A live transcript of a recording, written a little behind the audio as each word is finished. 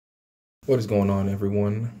What is going on,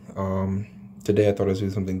 everyone? Today I thought I'd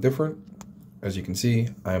do something different. As you can see,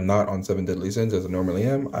 I am not on 7 Deadly Sins as I normally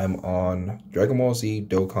am. I'm on Dragon Ball Z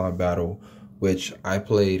Dokkan Battle, which I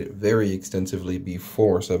played very extensively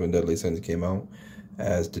before 7 Deadly Sins came out,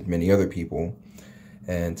 as did many other people.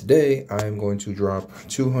 And today I'm going to drop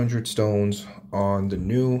 200 stones on the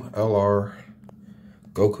new LR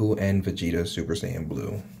Goku and Vegeta Super Saiyan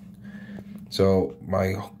Blue. So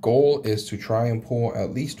my goal is to try and pull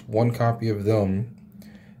at least one copy of them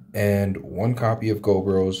and one copy of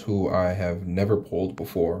Gobros, who I have never pulled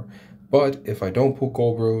before. But if I don't pull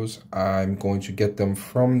Gobros, I'm going to get them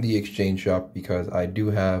from the exchange shop because I do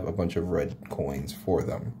have a bunch of red coins for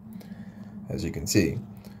them, as you can see.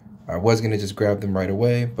 I was going to just grab them right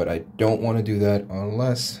away, but I don't want to do that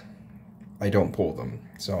unless I don't pull them.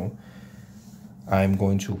 So I'm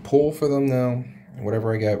going to pull for them now.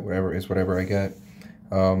 Whatever I get, whatever I get.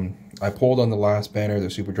 I pulled on the last banner, the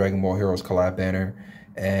Super Dragon Ball Heroes collab banner,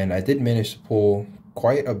 and I did manage to pull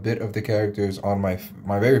quite a bit of the characters on my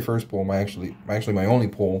very first pull. My only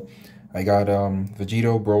pull. I got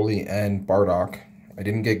Vegeta, Broly, and Bardock. I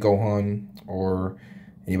didn't get Gohan or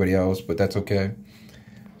anybody else, but that's okay.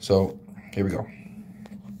 So here we go.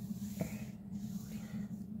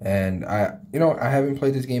 And I haven't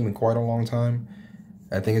played this game in quite a long time.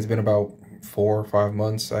 I think it's been about 4 or 5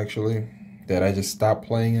 months actually that I just stopped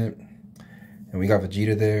playing it. And we got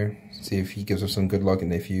Vegeta there. See if he gives us some good luck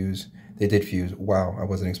and they fuse. They did fuse. Wow, I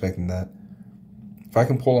wasn't expecting that. If I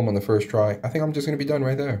can pull them on the first try, I think I'm just gonna be done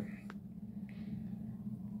right there.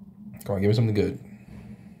 Come on, give me something good.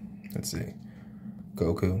 Let's see.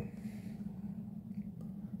 Goku.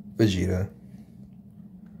 Vegeta.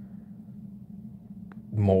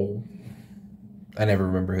 Mole. I never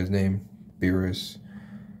remember his name. Beerus.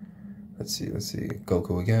 Let's see.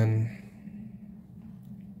 Goku again.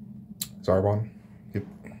 Zarbon. Yep.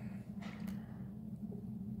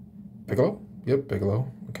 Piccolo? Yep,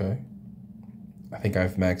 Piccolo. Okay. I think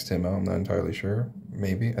I've maxed him out. I'm not entirely sure.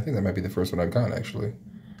 Maybe. I think that might be the first one I've got, actually.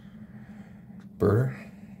 Burter.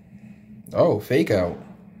 Oh, fake out.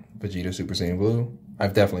 Vegeta Super Saiyan Blue.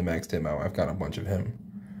 I've definitely maxed him out. I've got a bunch of him.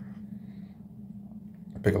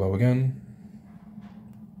 Piccolo again.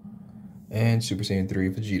 And Super Saiyan 3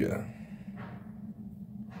 Vegeta.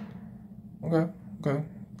 Okay.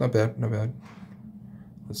 Not bad.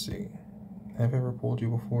 Let's see. Have I ever pulled you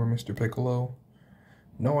before, Mr. Piccolo?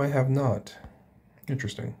 No, I have not.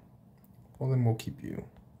 Interesting. Well, then we'll keep you.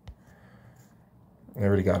 I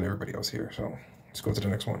already got everybody else here, so let's go to the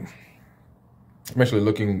next one. I'm actually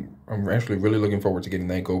really looking forward to getting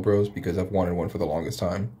that Gobros because I've wanted one for the longest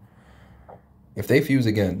time. If they fuse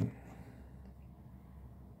again,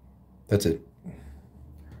 that's it.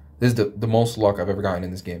 This is the most luck I've ever gotten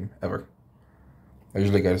in this game, ever. I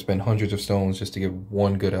usually got to spend hundreds of stones just to get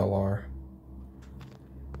one good LR.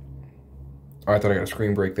 Oh, I thought I got a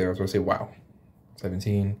screen break there. I was going to say, wow.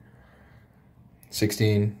 17.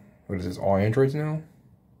 16. What is this? All androids now?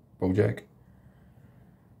 Bojack.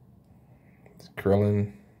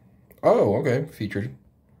 Krillin. Oh, okay. Featured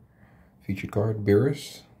card.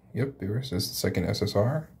 Beerus. Yep, Beerus. That's the second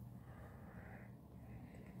SSR.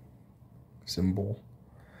 Symbol.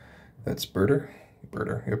 That's Burter.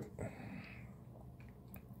 Yep.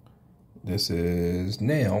 This is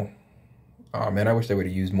Nail. Oh man, I wish they would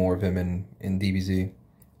have used more of him in DBZ.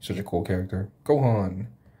 Such a cool character. Gohan.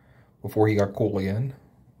 Before he got cool again.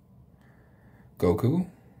 Goku.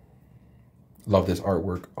 Love this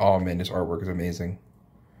artwork. Oh man, this artwork is amazing.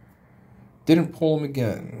 Didn't pull him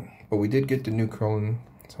again, but we did get the new Krillin,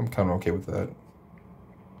 so I'm kind of okay with that.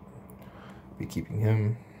 Be keeping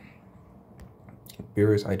him.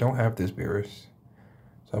 Beerus. I don't have this Beerus,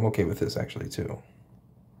 so I'm okay with this actually too.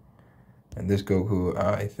 And this Goku,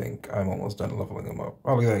 I think I'm almost done leveling him up.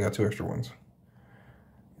 Oh, look at that, I got 2 extra ones.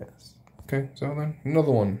 Yes. Okay, so then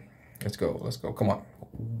another one. Let's go. Come on.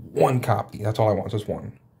 1 copy. That's all I want, just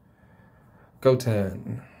 1.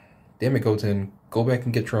 Goten. Damn it, Goten. Go back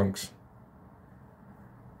and get Trunks.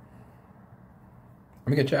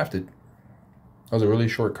 I'm gonna get shafted. That was a really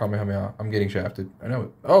short Kamehameha. I'm getting shafted. I know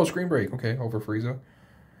it. Oh, screen break. Okay, over Frieza.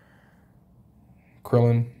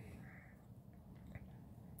 Krillin.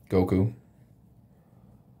 Goku.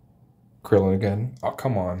 Krillin again. Oh,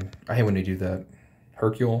 come on. I hate when they do that.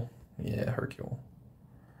 Hercule. Yeah, Hercule.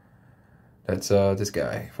 That's this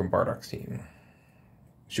guy from Bardock's team.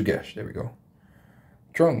 Shugesh. There we go.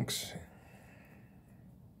 Trunks.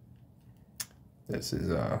 This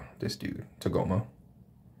is this dude. Tagoma.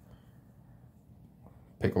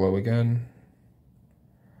 Piccolo again.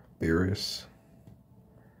 Beerus.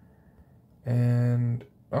 And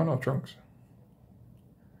oh no, Trunks.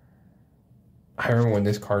 I remember when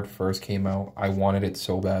this card first came out, I wanted it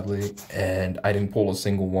so badly, and I didn't pull a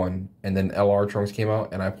single one. And then LR Trunks came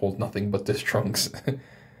out, and I pulled nothing but this Trunks. It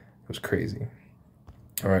was crazy.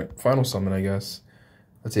 All right, final summon, I guess.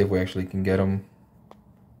 Let's see if we actually can get them.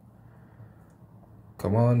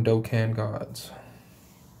 Come on, Dokkan gods.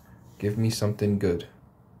 Give me something good.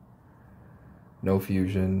 No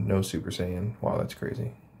fusion, no Super Saiyan. Wow, that's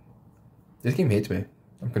crazy. This game hates me.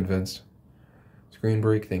 I'm convinced. Screen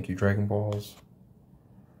break, thank you, Dragon Balls.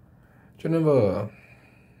 Geneva.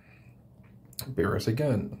 Beerus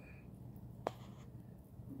again.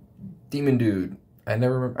 Demon Dude. I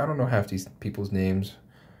don't know half these people's names.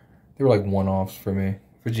 They were like one-offs for me.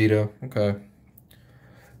 Vegeta, okay.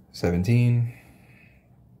 17.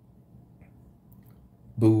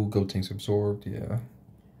 Boo, Gotenks absorbed, yeah.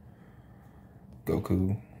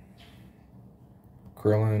 Goku.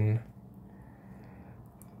 Krillin.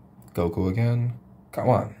 Goku again. Come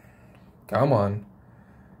on. Come on.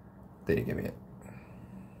 They didn't give me it.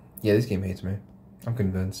 Yeah, this game hates me. I'm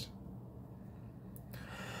convinced.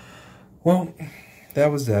 Well,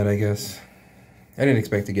 that was that, I guess. I didn't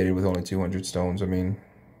expect to get it with only 200 stones. I mean,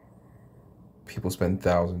 people spend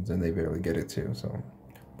thousands and they barely get it too, so.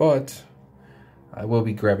 But I will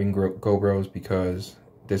be grabbing GoBros because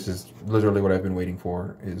this is literally what I've been waiting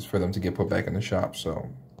for, is for them to get put back in the shop. So,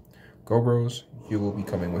 GoBros, you will be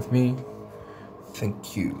coming with me.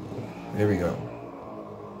 Thank you. There we go.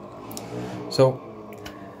 So,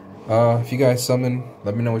 if you guys summon,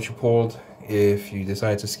 let me know what you pulled. If you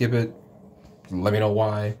decide to skip it, let me know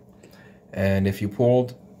why. And if you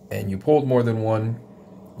pulled, and you pulled more than one,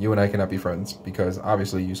 you and I cannot be friends, because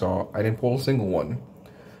obviously you saw I didn't pull a single one.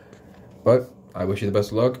 But I wish you the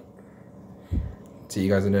best of luck. See you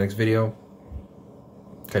guys in the next video.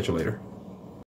 Catch you later.